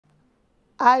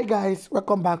Hi guys,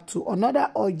 welcome back to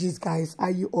another orgies. Guys, how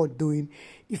you all doing?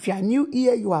 If you are new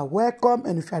here, you are welcome,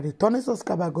 and if you are a returning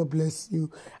subscriber, God bless you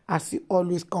as you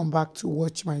always come back to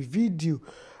watch my video.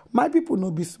 My people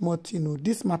no be smart,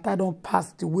 this matter don't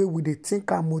pass the way we dey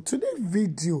think am. Today's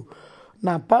video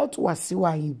now about Wasiu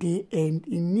Ayinde and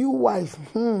a new wife.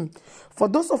 For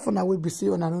those of you will be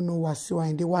saying I don't know Wasiu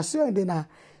Ayinde na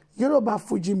Yoruba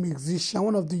Fuji musician,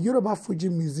 one of the Yoruba Fuji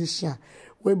musician.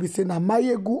 We be saying na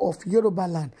Mayegu of Yoruba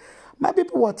land. My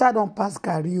people water don't pass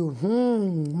carry you.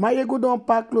 Mayegu don't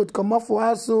pack clothes come off for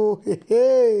us. So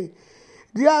the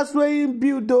house where him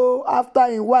build though after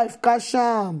his wife cash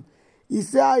am. He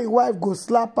say how his wife go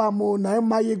slap am. Now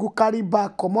Mayegu carry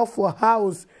back come off for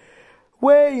house.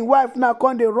 Where his wife now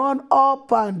come they run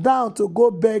up and down to go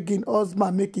begging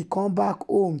husband make he come back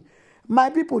home.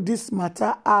 My people, this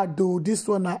matter hard though. This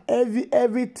one na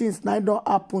everything now don't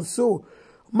happen. So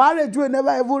marriage will never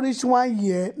ever reach 1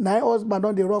 year. Now husband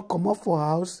don dey run comot for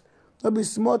house. No be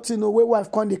small thing wey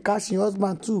wife come dey cash im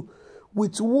husband too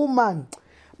with woman.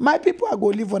 My people, I go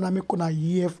leave on and make una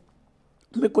hear,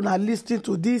 make una lis ten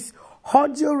to this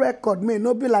audio record. May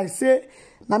no be like say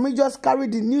na me just carry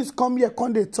the news come here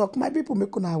come dey talk. My people,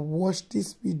 make una watch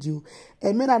this video,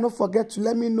 and may I no forget to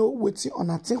let me know wetin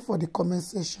una think for the comment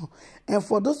section. And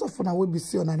for those of una wey be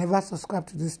say una never subscribe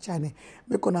to this channel,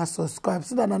 make una subscribe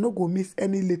so that I no go miss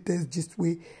any latest gist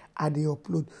wey I dey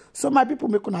upload. So my people,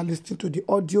 make una lis ten to the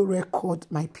audio record.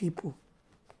 My people,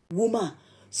 woman,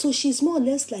 so she's more or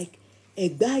less like a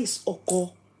guy's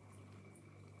oko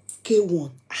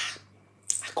K1.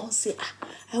 I can't say.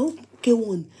 I hope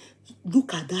K1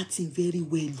 look at that thing very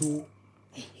well, though,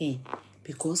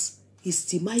 because it's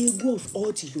the Mayegu of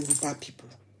all the Yoruba people.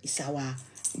 It's our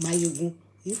Mayegu.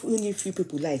 Even if you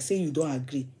people like say you don't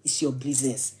agree, it's your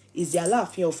business. It's the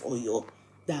Alaafin of Oyo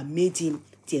that made him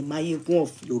the Mayegu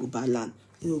of Yoruba land.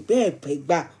 You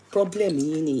know, problem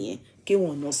in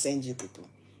K1 not send you people.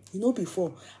 You know,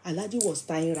 before Alhaji was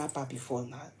tying rapper before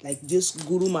now, like this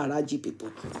Guru Maharaji people,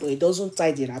 but he doesn't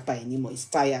tie the rapper anymore. He's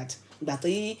tired. That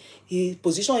he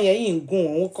position here in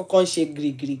go on shake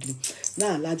gree.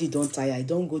 Now Alhaji don't tire. I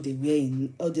don't go the wear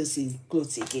in all this in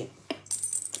clothes again.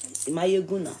 It's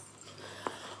Mayegu now.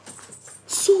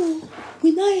 So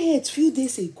we now heard a few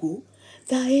days ago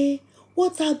that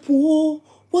what happened? Oh,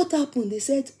 what happened? They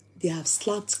said they have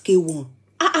slapped K1.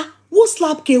 Who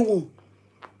slapped K1?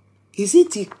 Is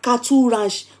it the cattle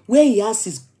ranch where he has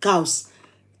his cows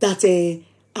that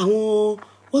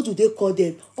what do they call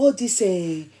them? All these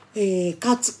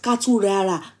cattle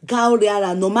rara, gal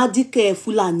rara, nomadic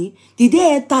Fulani. Did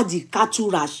they enter the cattle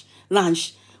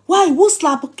ranch? Why? Who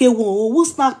slap K1? Who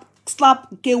slap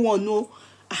K1? No.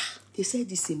 They said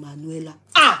this Emanuela.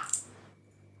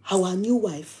 Our new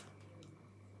wife.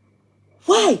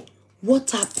 Why? What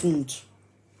happened?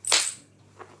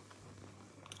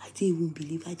 I didn't even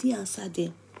believe. I didn't answer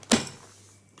them.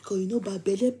 Because you know,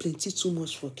 Babele plenty too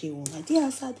much for K1. I didn't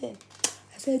answer them.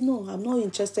 I said, no, I'm not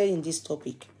interested in this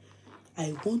topic.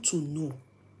 I want to know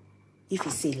if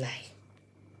it's a lie.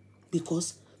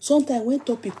 Because sometimes when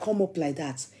topic come up like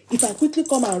that, if I quickly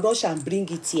come and rush and bring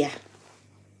it here,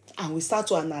 and we start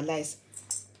to analyze,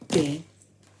 then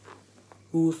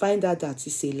we will find out that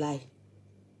it's a lie.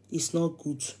 It's not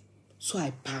good. So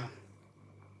I palm.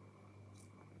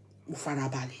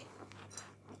 Ufarabali.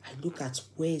 I look at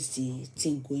where is the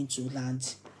thing going to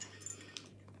land.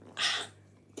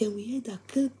 Then we hear that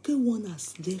K1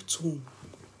 has left home.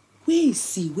 Where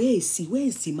is he? Where is he? Where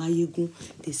is the Mayegu?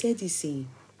 They said this in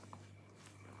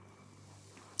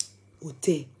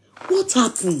hotel. What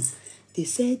happened? They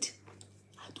said,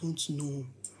 I don't know.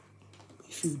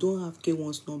 If you don't have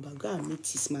K1's number, go and meet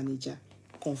his manager.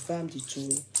 Confirm the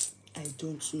truth. I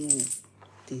don't know.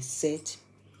 They said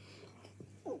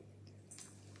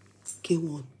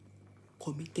K1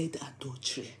 committed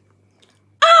adultery.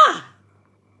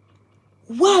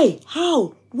 Why?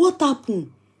 How? What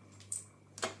happened?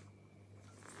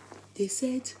 They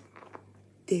said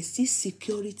there's this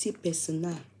security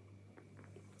personnel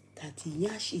that the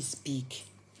yash is big.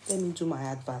 Let me do my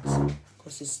advert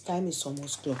because his time is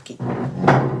almost clocking.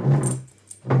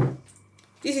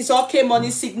 This is all K Money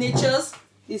signatures.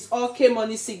 This is all K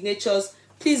Money signatures.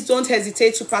 Please don't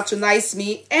hesitate to patronize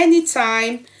me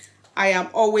anytime. I am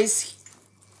always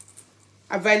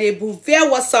available via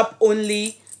WhatsApp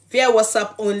only.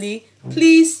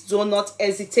 Please do not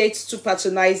hesitate to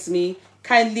patronize me.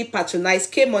 Kindly patronize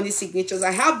K Money signatures. I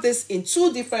have this in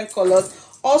 2 different colors.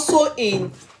 Also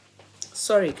in,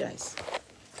 sorry guys.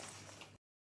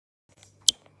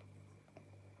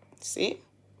 See?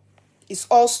 It's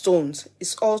all stones.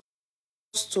 It's all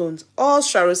stones. All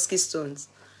Swarovski stones.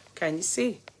 Can you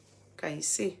see? Can you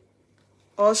see?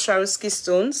 all Swarovski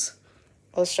stones.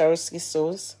 All Swarovski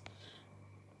stones.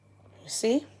 You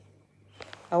see?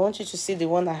 I want you to see the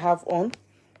one I have on.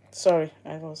 Sorry,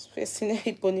 I was facing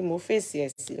a more face.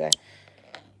 Yes,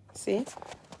 see?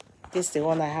 This is the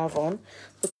one I have on.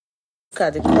 Look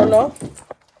at the color.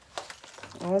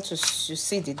 I want to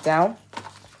see the down.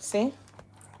 See?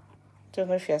 Don't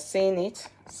know if you're seeing it.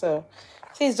 So,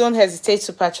 please don't hesitate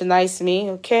to patronize me,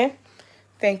 okay?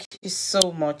 Thank you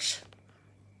so much.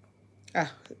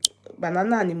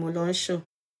 Banana animal show.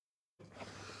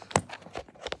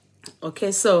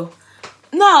 Okay, so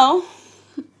now,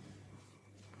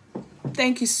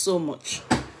 thank you so much.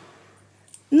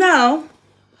 Now,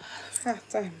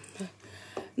 time.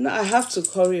 Now I have to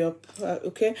hurry up.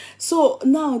 Okay, so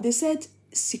now they said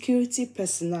security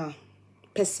personnel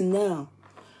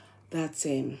that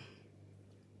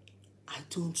I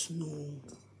don't know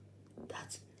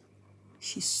that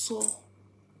she saw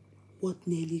what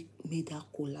nearly made her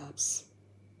collapse.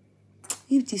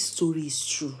 If this story is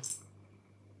true,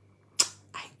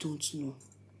 I don't know,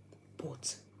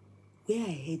 but where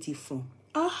I heard it from,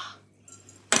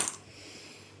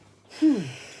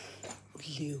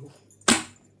 Leo,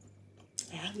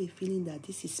 I have a feeling that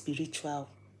this is spiritual.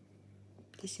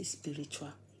 This is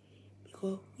spiritual.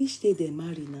 Because which day they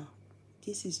marry now?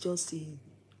 This is just in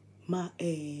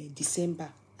December.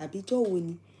 I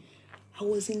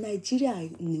was in Nigeria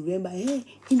in November.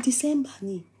 In December,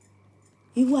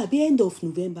 even at the end of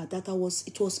November,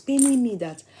 it was paining me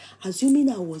that,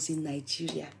 assuming I was in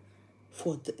Nigeria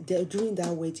during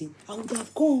that wedding, I would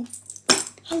have gone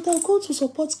to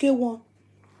support K1.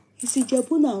 You see,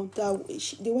 Jebu now,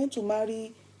 they went to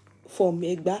marry from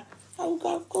Egba. I would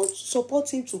have gone to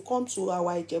support him to come to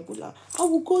our Ijebula. I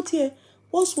will go there.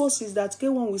 What's worse is that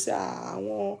K1 will say, I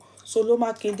want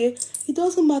Soloma Kende. It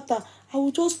doesn't matter. I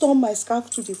will just turn my scarf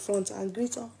to the front and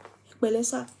greet her.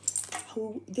 There's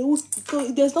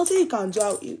nothing you can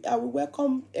do. I will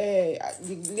welcome the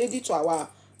lady to our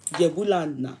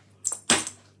Jebuland now.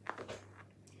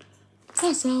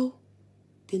 That's how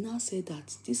they now say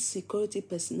that this security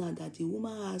personnel, that the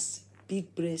woman has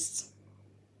big breasts.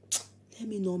 Let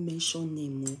me not mention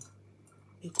name,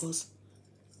 because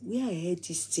where I heard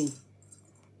this thing,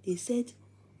 they said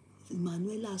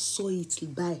Manuela saw it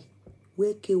by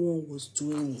where K1 was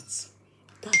doing it.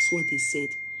 That's what they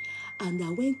said. And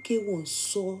that when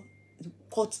K1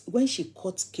 when she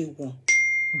caught K1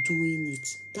 doing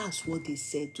it, that's what they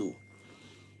said though.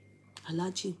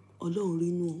 Alhaji,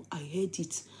 Olorinu, I heard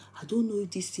it. I don't know if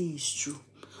this thing is true,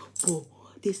 but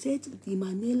they said the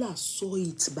Manuela saw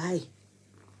it by.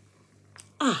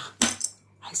 I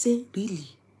said, really?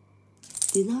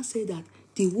 They now say that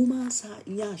the woman's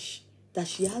yash, that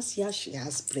she has yash, she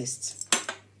has breast.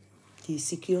 The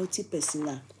security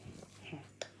personnel.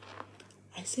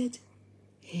 I said,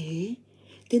 hey.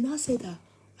 They now said that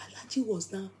Alhaji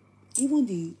was now, even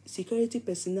the security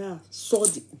personnel saw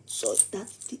that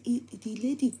the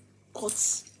lady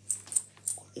caught,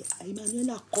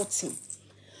 Emanuela caught him.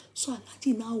 So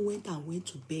Alhaji now went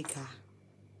to beg her.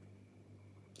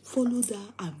 Followed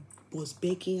her and was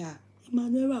begging her.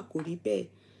 Emanuela kò rí bẹ́ẹ̀.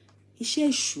 Iṣẹ́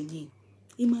èṣù ni.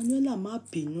 Emanuela má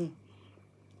bínú.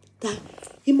 That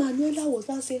Emanuela was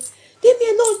now saying, leave me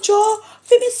alone, Joe.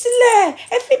 Fi mí sílẹ̀.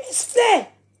 Ẹ fi mí sílẹ̀.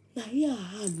 Now here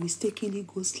her hand mistakenly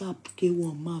go slap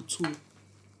K1 mouth too.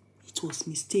 It was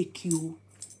mistake, you.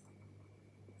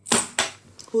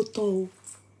 Hold on.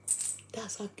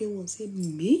 That's how K1 say,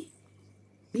 me,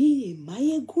 a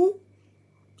Mayegun.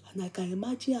 And I can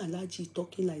imagine Alhaji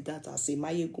talking like that as a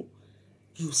Mayegun.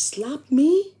 You slap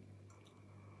me?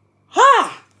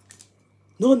 Ha!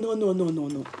 No. Now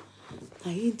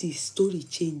in the story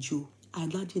change you.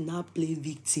 Alhaji now play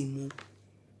victim.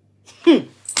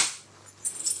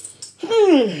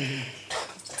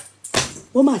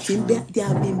 Mama, they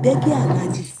have been begging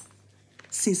Alhaji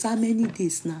since how many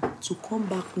days now to come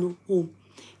back home.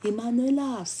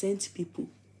 Emanuela have sent people.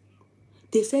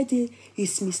 They said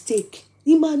it's mistake.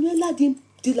 Emanuela didn't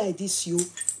do like this,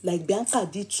 like Bianca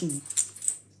did to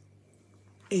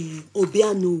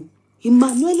Obiano.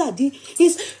 Emanuela did.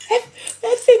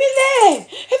 Efimile.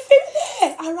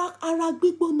 Ara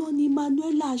gbígbóná ni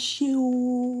Emanuela ṣe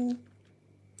o.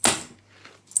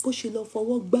 Bó ṣe lọ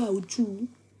fọwọ́ gbá ojú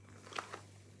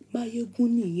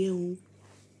Mayegun nìyẹn o.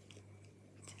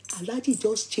 Alhaji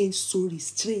just changed story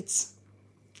straight.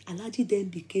 Alhaji then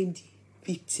became the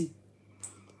victim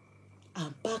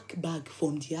and pack bag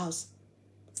from the house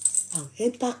and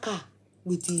enter car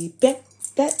with the pet.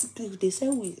 They say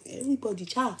with everybody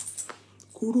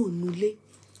kúrò nulé.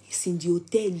 It's in the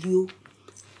hotel, yo.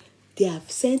 They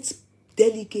have sent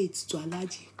delegates to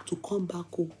Alhaji to come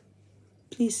back home.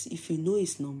 Please, if you know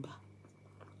his number,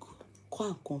 come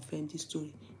and confirm the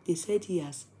story. They said he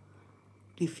has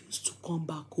refused to come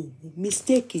back home.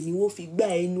 Mistake ni wọ́n fi gbá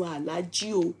ẹnu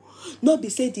Alhaji o. No be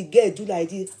say the girl do like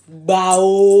this. Gbà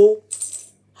o.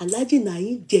 Alhaji na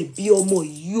him jẹ̀bi ọmọ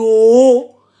yìí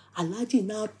o. Alhaji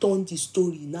now turn the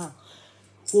story now.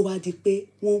 Ó wá di pé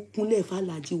wọ́n kúnlẹ̀ fún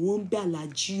Alhaji, wọ́n ń bẹ̀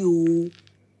Alhaji o.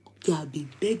 They have been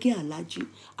begging Alhaji.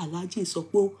 Alhaji sọ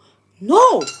pé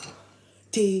no.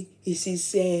 It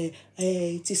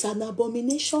is an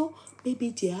abomination. Maybe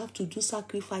they have to do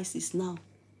sacrifices now.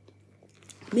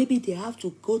 Maybe they have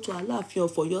to go to Alaafin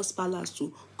of Oyo's palace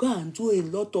to go and do a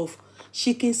lot of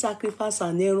chicken sacrifice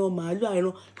and ẹran màálù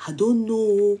ẹran. I don't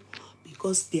know,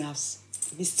 because they have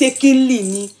mistakenly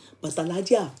me, but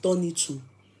Alhaji have done it too.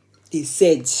 They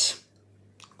said,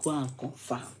 go and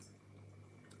confirm.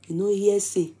 You know,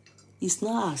 hearsay is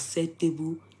not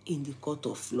acceptable in the court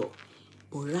of law.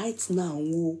 But right now,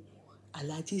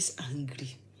 Alhaji is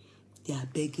angry. They are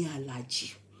begging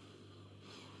Alhaji.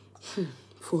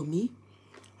 For me,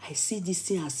 I see this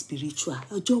thing as spiritual.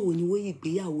 Ọjọ́ wo ni wọ́n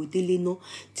ìgbéyàwó délé náà,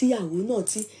 tíyàwó náà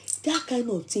tí that kind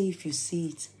of thing, if you see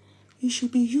it, you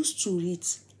should be used to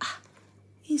it.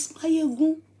 It's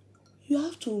Mayegun. You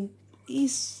have to.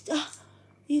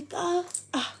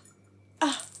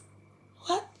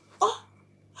 What?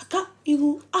 I can't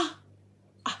even.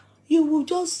 You will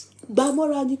just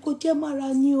bamora ni ko je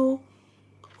mara ni o.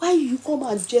 Why you come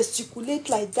and gesticulate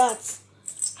like that?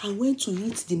 I went to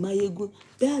eat the Mayegun.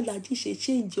 Bẹ́ẹ̀ Alhaji ṣe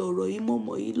change ọ̀rọ̀ yìí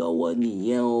mọ́mọ́ yìí lọ́wọ́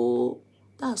nìyẹn o.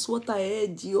 That's what I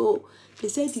heard yo. They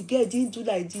said the girl didn't do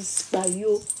like this by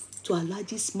you to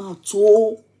Alhaji's mouth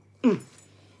o.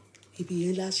 Ibi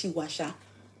yẹn la ṣì wà ṣá.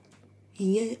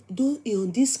 Ìyẹn though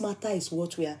on this matter is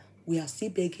what we are still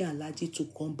begging Alhaji to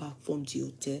come back from the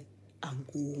hotel and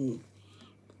go home.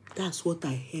 That's what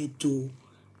I heard though.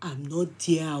 I'm not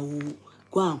there o.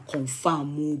 Go and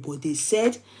confirm o. But they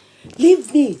said,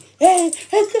 leave me. No,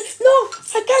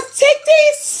 I can't take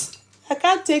this. I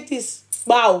can't take this.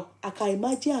 Wow. I can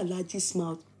imagine Alhaji's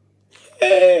mouth.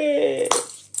 Hey.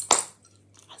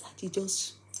 Alhaji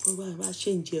just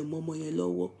change your mama yẹn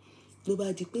lọ́wọ́.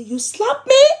 Nobody pay. You slap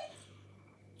me?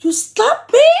 You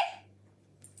slap me?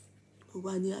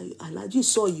 Alhaji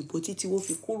sọ ìbò títí wọ́n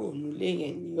fi kúrò nílé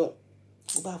yẹn ni o.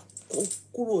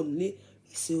 Kúrò nílé.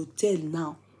 It's a hotel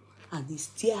now. And he's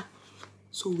there.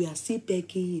 So we are still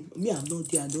begging him. Me, I'm not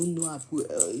there. I don't know.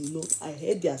 I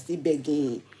heard they are still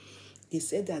begging him. They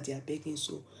said that they are begging.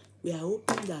 So we are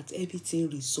hoping that everything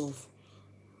resolve.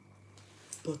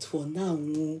 But for now,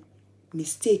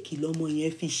 mistake ilomo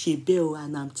yẹn fi ṣe bẹ́ẹ̀ o,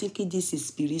 and I'm thinking this is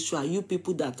spiritual. You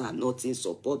people that are not in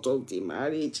support of the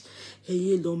marriage,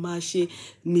 ẹyẹ lọ máa ṣe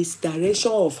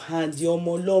misdirection of hand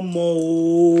ọmọ lọ́mọ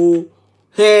o.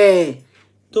 Hey,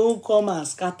 don't come and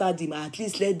scatter them. At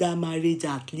least let that marriage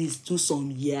at least do some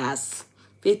years.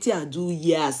 Petty I do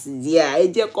years. Yeah, ẹ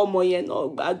jẹ́ kọ́mọ yẹn náà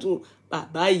gbádùn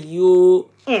bàbá yìí o.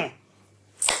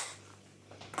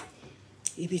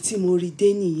 Ibi tí mo rí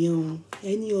dé nìyẹn o.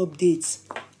 Any updates,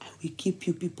 I will keep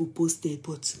you people posted.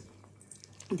 But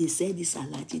they said it's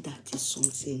Alhaji that is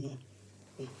something.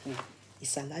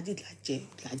 It's Alhaji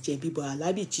like Jebi, but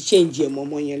Alhaji to change your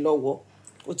mama yẹn lọ́wọ́.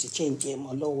 Ó ti change your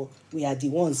mama lọ́wọ́. We are the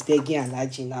ones begging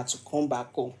Alhaji now to come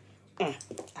back home.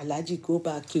 Alhaji go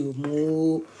back o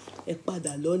mo. Ẹ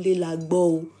padà lọ́lé la gbọ́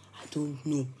o. I don't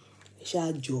know.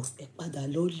 Ṣáàjọ ẹ padà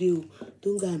lọ́lé o.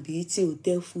 Don't go and be eating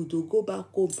hotel food o. Go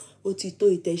back home. Ó ti tó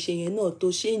ìtẹ̀ṣe yẹn náà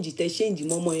tó change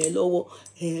mọ́mọ́ yẹn lọ́wọ́.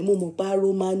 Mo mọ̀ pa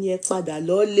Roma ni ẹ padà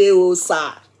lọ́lé o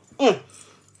sir.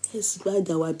 Let's mind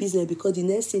our business, because the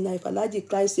next thing, if Alhaji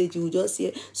cry stage, you will just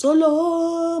hear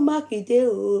solo Makinde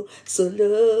o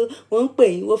solo wọ́n pè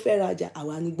yín wọ́n fẹ́ rajà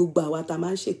àwa ni gbogbo àwa tá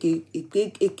máa ń ṣe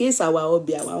case àwa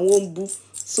ọbẹ̀ àwa wọ́n ń bú.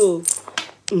 So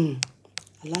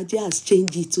Alhaji has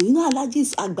changed it. So you know Alhaji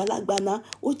is àgbàlagbà now.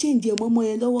 Ó change ọmọ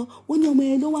yẹn lọ́wọ́. Ó ní ọmọ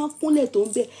yẹn ló wá kúnlẹ̀ tó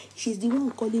ń bẹ̀. She's the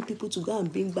one calling people to go and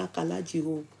bring back Alhaji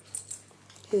home.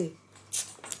 Hey.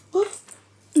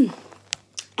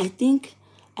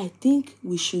 I think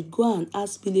we should go and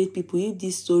ask village people if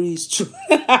this story is true.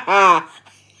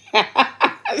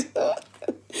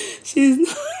 She's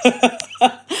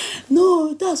not.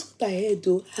 No, that's what I heard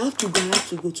though. I have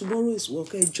to go. Tomorrow is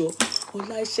work job.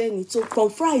 So from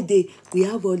Friday, we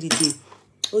have holiday.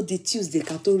 Oh, the Tuesday,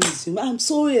 Catholicism. I'm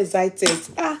so excited.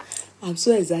 I'm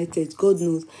so excited. God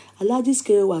knows. Alhaji's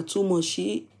career was too much.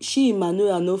 She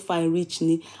Emmanuel are no fine rich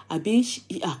ni.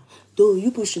 though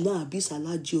you people should not abuse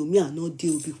Alhaji o, me I no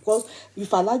deal, because if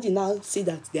Alhaji now say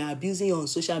that they are abusing you on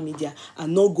social media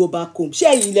and not go back home, ṣé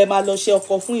ẹ̀yin lẹ máa lọ ṣe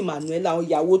ọkọ fún Emmanuela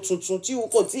ìyàwó tuntun tí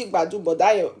kò tí gbádùn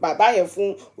bàbá yẹn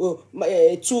fún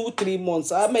 2-3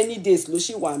 months, how many days ló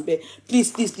ṣì wà ńbẹ̀?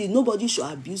 Please nobody should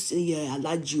abuse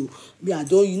Alhaji o. Me I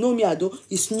don't, you know me I don't,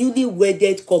 it's newly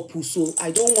wedded couple, so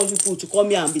I don't want people to come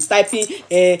here and be typing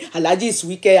Alhaji is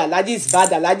wicked, Alhaji is bad,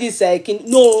 Alhaji is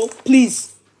no, please.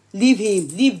 Leave him,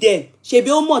 leave them. Ṣebí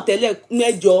ó mọ̀ tẹ́lẹ̀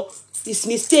mẹ́jọ, it's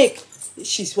mistake.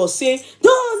 She was saying,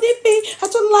 don't leave me, I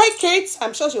don't like it.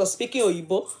 I'm sure she was speaking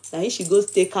Oyibo. Then she goes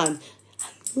take hand.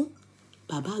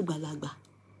 Bàbá àgbàlagbà,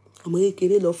 ọmọ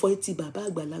kékeré lọ fọ́ etí bàbá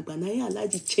àgbàlagbà, na yẹn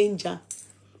Alhaji change am.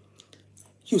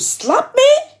 You slap me?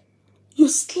 You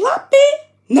slap me?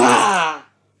 Nah.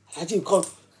 Alhaji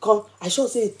come. I sure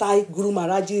say tie Guru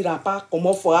Maharaji wrapper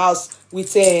comot for house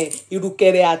with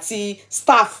irukere àti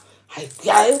staff. I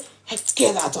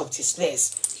get out of this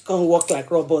place. You can't walk like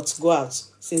robots. Go out.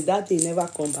 Since that day, never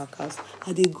come back house.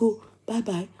 And they go,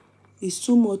 bye. It's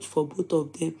too much for both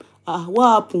of them.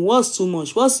 What happened? What's too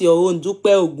much? What's your own? Dupe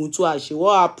Oguntu Ashe.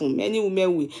 What happened? Many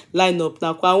women will line up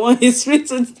now. I want his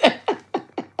written.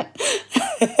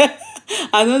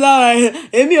 Another one,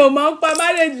 Emi o ma pa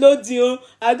marriage lodi o.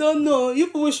 I don't know. You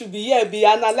people should be here, be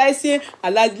analyzing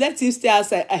Alhaji. Let him stay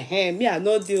outside. Me, I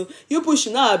no deal. You people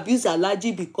should not abuse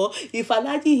Alhaji, because if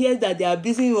Alhaji hears that they are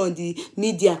abusing on the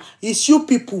media, it's you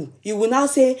people. You will now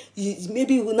say,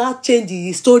 maybe you will not change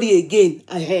the story again.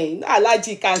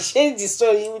 Alhaji can change the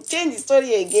story. He will change the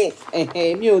story again.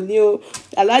 Me only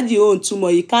Alhaji own too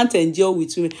much. You can't endure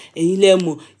with me.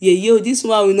 This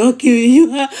one will not kill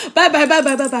you.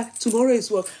 Bye. Tomorrow is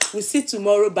work. We see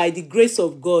tomorrow by the grace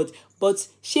of God. But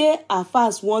she at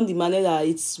first warned the manager,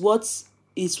 it's what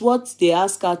they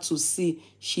ask her to see,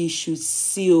 she should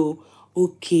see.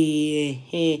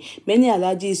 Okay. Many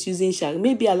Alhaji is using Shag.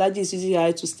 Maybe Alhaji is using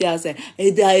her to stay outside.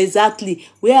 Exactly.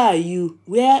 Where are you?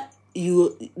 Were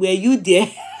you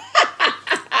there?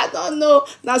 I don't know.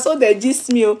 Now so they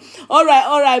gist me. All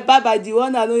right. Bye. The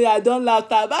one I know you, I don't laugh.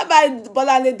 Bye.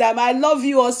 Bolale Dam. I love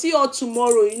you. I'll see you all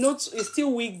tomorrow. You know, it's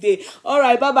still weekday. All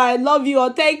right. Bye. I love you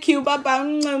all. Thank you.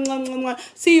 Bye.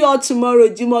 See you all tomorrow.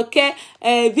 Jimoke,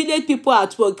 village people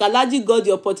at work. Alhaji got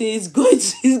the opportunity.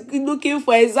 He's looking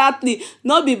for exactly.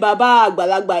 Not be Baba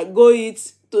Agbalagba. Go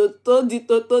eat.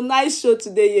 To nice show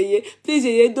today, Yeye. Please,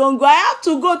 Yeye, don't go. I have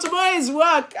to go. Tomorrow is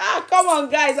work. Come on,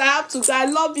 guys. I have to go. I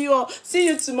love you all. See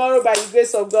you tomorrow by the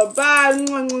grace of God.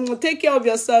 Bye. Take care of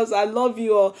yourselves. I love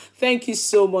you all. Thank you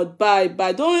so much. Bye.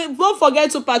 Don't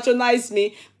forget to patronize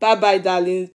me. Bye, darling.